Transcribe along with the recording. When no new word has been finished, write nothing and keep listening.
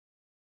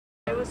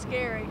It was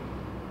scary.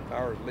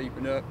 Fire was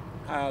leaping up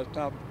high as the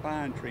top of the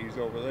pine trees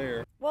over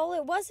there. Well,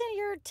 it wasn't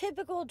your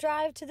typical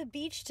drive to the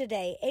beach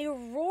today. A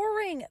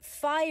roaring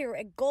fire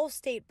at Gulf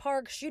State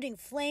Park, shooting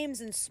flames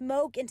and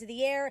smoke into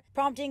the air,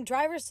 prompting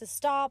drivers to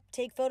stop,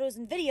 take photos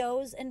and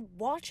videos, and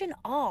watch in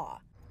awe.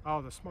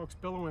 Oh, the smoke's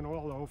billowing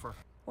all over.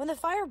 When the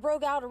fire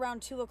broke out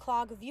around 2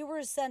 o'clock,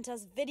 viewers sent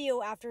us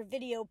video after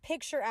video,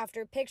 picture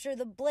after picture.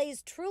 The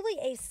blaze truly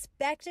a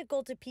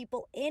spectacle to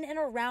people in and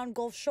around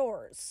Gulf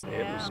Shores.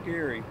 It was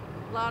scary.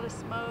 A lot of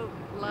smoke,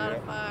 a lot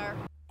of fire.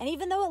 And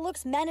even though it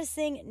looks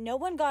menacing, no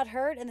one got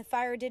hurt and the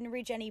fire didn't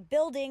reach any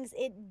buildings.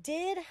 It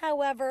did,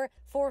 however,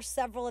 force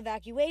several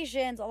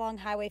evacuations along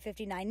Highway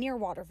 59 near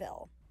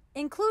Waterville,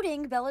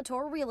 including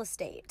Bellator Real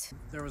Estate.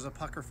 There was a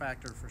pucker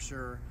factor for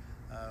sure.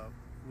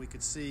 We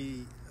could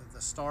see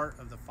the start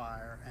of the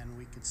fire and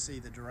we could see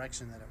the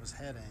direction that it was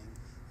heading.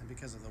 And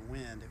because of the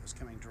wind, it was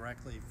coming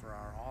directly for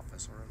our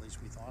office, or at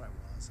least we thought it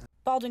was.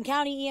 Baldwin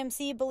County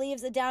EMC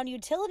believes a downed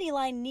utility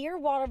line near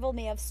Waterville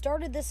may have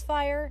started this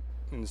fire.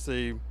 And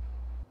see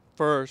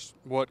first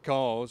what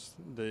caused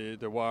the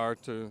wire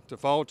to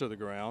fall to the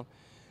ground,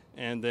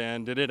 and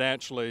then did it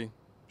actually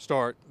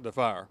start the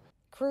fire.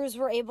 Crews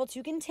were able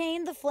to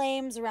contain the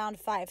flames around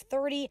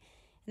 5:30,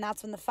 and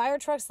that's when the fire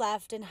trucks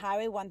left and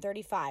Highway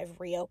 135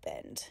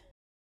 reopened.